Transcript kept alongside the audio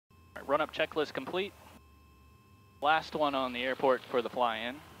Right, run-up checklist complete. Last one on the airport for the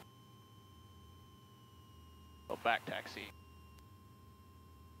fly-in. Go back taxi.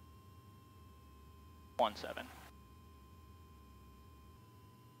 17.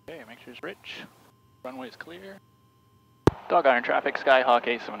 Okay, make sure it's rich. Runway's clear. Dog iron traffic, Skyhawk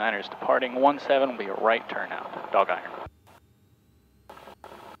A79ers departing 17 will be a right turn out. Dog iron.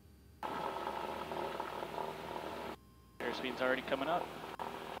 Airspeed's already coming up.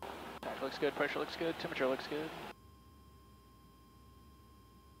 Tack looks good, pressure looks good, temperature looks good.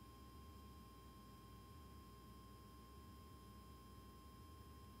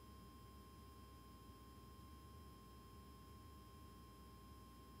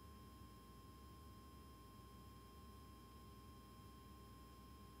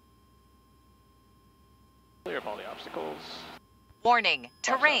 Clear up all the obstacles. Warning,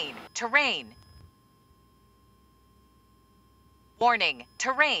 terrain, terrain. Warning,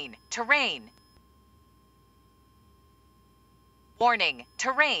 terrain, terrain. Warning,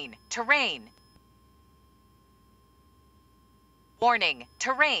 terrain, terrain. Warning,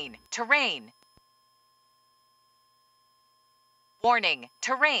 terrain, terrain. Warning,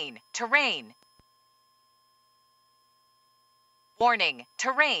 terrain, terrain. Warning,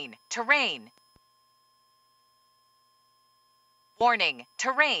 terrain, terrain. Warning,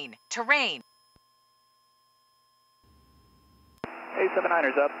 terrain, terrain.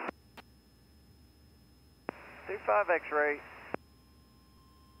 A79ers up. 25 X-ray.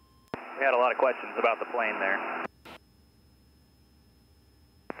 We had a lot of questions about the plane there.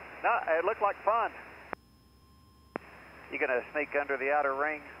 No, it looked like fun. You gonna sneak under the outer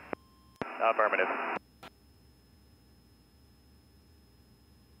ring? Affirmative.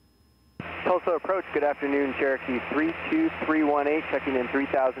 Tulsa approach, good afternoon, Cherokee 32318, checking in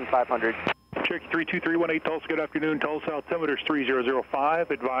 3,500. Cherokee 32318, Tulsa, good afternoon. Tulsa, altimeter is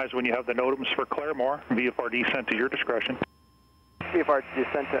 3005. Advise when you have the NOTAMs for Claremore. VFR descent to your discretion. VFR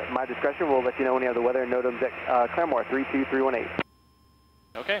descent to my discretion. We'll let you know when you have the weather and NOTAMs at Claremore 32318.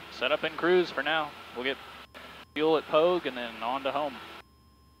 Okay, set up and cruise for now. We'll get fuel at Pogue and then on to home.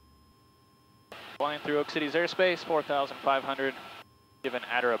 Flying through Oak City's airspace, 4,500. Given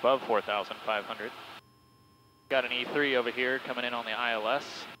at or above 4,500. Got an E3 over here coming in on the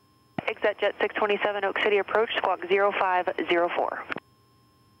ILS. Exit Jet 627 Oak City approach, squawk 0504.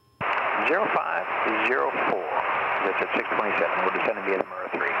 0504. That's at 627. We're descending via the Murrah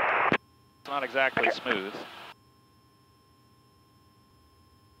 3. It's not exactly smooth.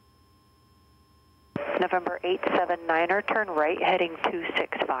 November 879er, turn right, heading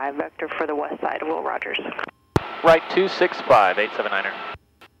 265, vector for the west side, Will Rogers. Right 265, 879er.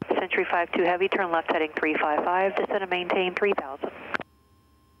 Century 52 Heavy, turn left heading 355, descend and maintain 3000.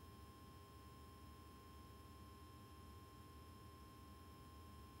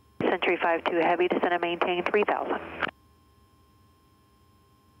 Century 52 Heavy, descend and maintain 3000.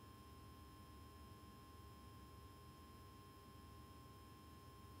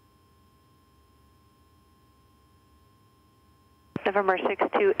 November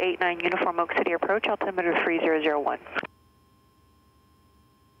 6289 Uniform Oak City approach, altimeter 3001.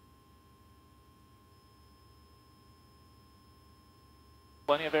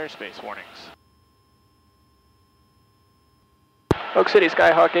 Plenty of airspace warnings. Oak City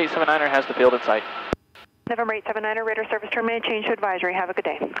Skyhawk 879er has the field in sight. November 879er, radar service terminated, change to advisory, have a good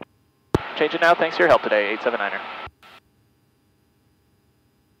day. Change it now, thanks for your help today, 879er.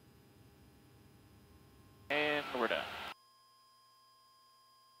 And we're done.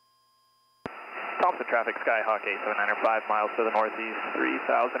 Thompson traffic, Skyhawk 879er, 5 miles to the northeast,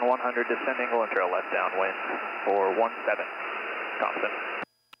 3,100 descending, will enter a left downwind for 17. Thompson.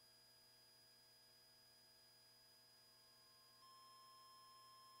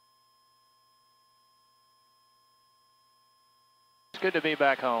 It's good to be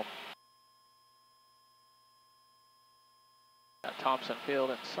back home. Got Thompson Field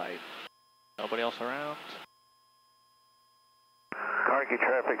in sight. Nobody else around. Carnegie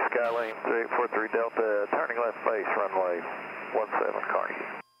traffic, Skylane 3843 Delta, turning left base, runway 17 Carnegie.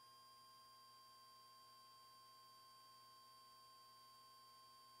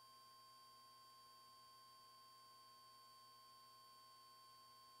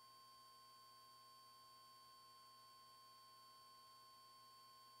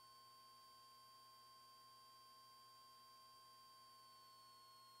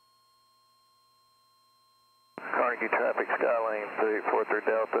 Carnegie traffic, Skylane 3843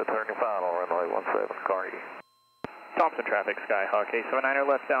 Delta, turning final, runway 17 Carnegie. Thompson traffic, Skyhawk 879er,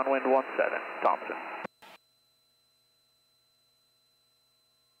 left downwind 17, Thompson.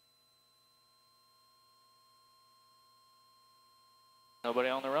 Nobody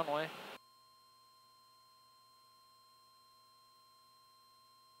on the runway.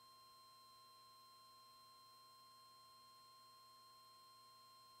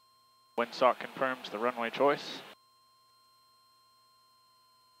 Windsock confirms the runway choice.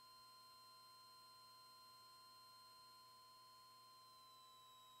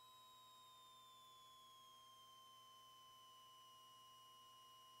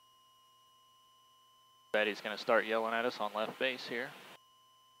 Betty's going to start yelling at us on left base here.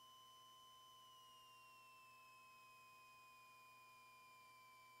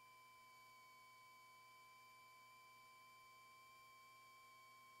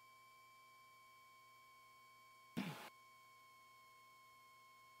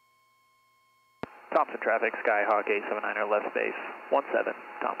 Thompson traffic, Skyhawk 879er left base, 17,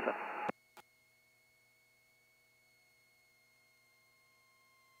 Thompson.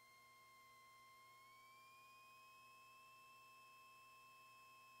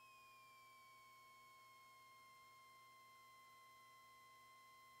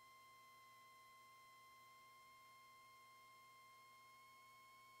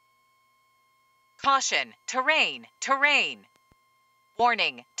 Caution, terrain, terrain.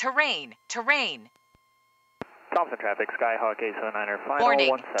 Warning, terrain, terrain. Thompson traffic, Skyhawk 879er, final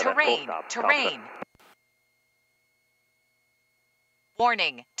Warning, 17, terrain, full stop, terrain. Thompson.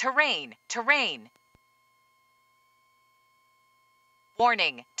 Warning, terrain, terrain.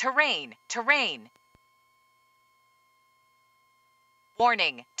 Warning, terrain, terrain.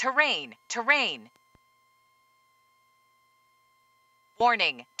 Warning, terrain, terrain.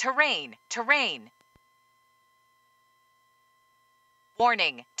 Warning, terrain, terrain.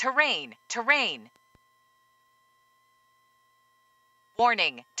 Warning, terrain, terrain.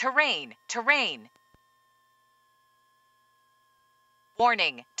 Warning, terrain, terrain.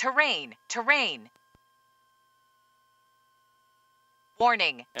 Warning, terrain, terrain.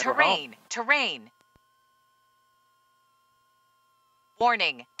 Warning, And we're terrain, terrain.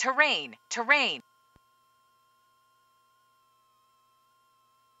 Warning, terrain, terrain.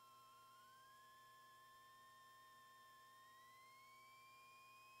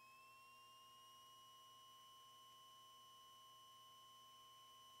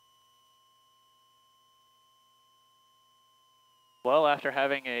 Well, after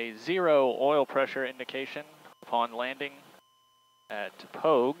having a 0 oil pressure indication upon landing at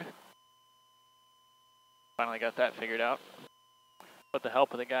Pogue, finally got that figured out. With the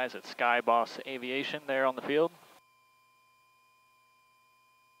help of the guys at Skyboss Aviation there on the field.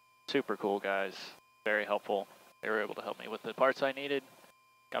 Super cool guys, very helpful. They were able to help me with the parts I needed.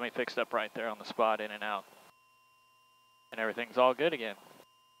 Got me fixed up right there on the spot, in and out. And everything's all good again.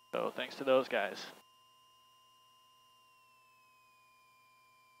 So thanks to those guys.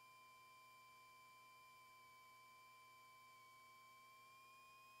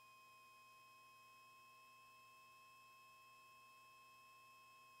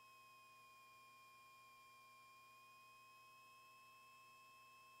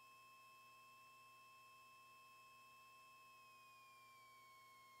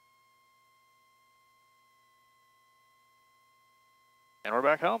 And we're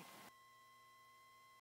back home.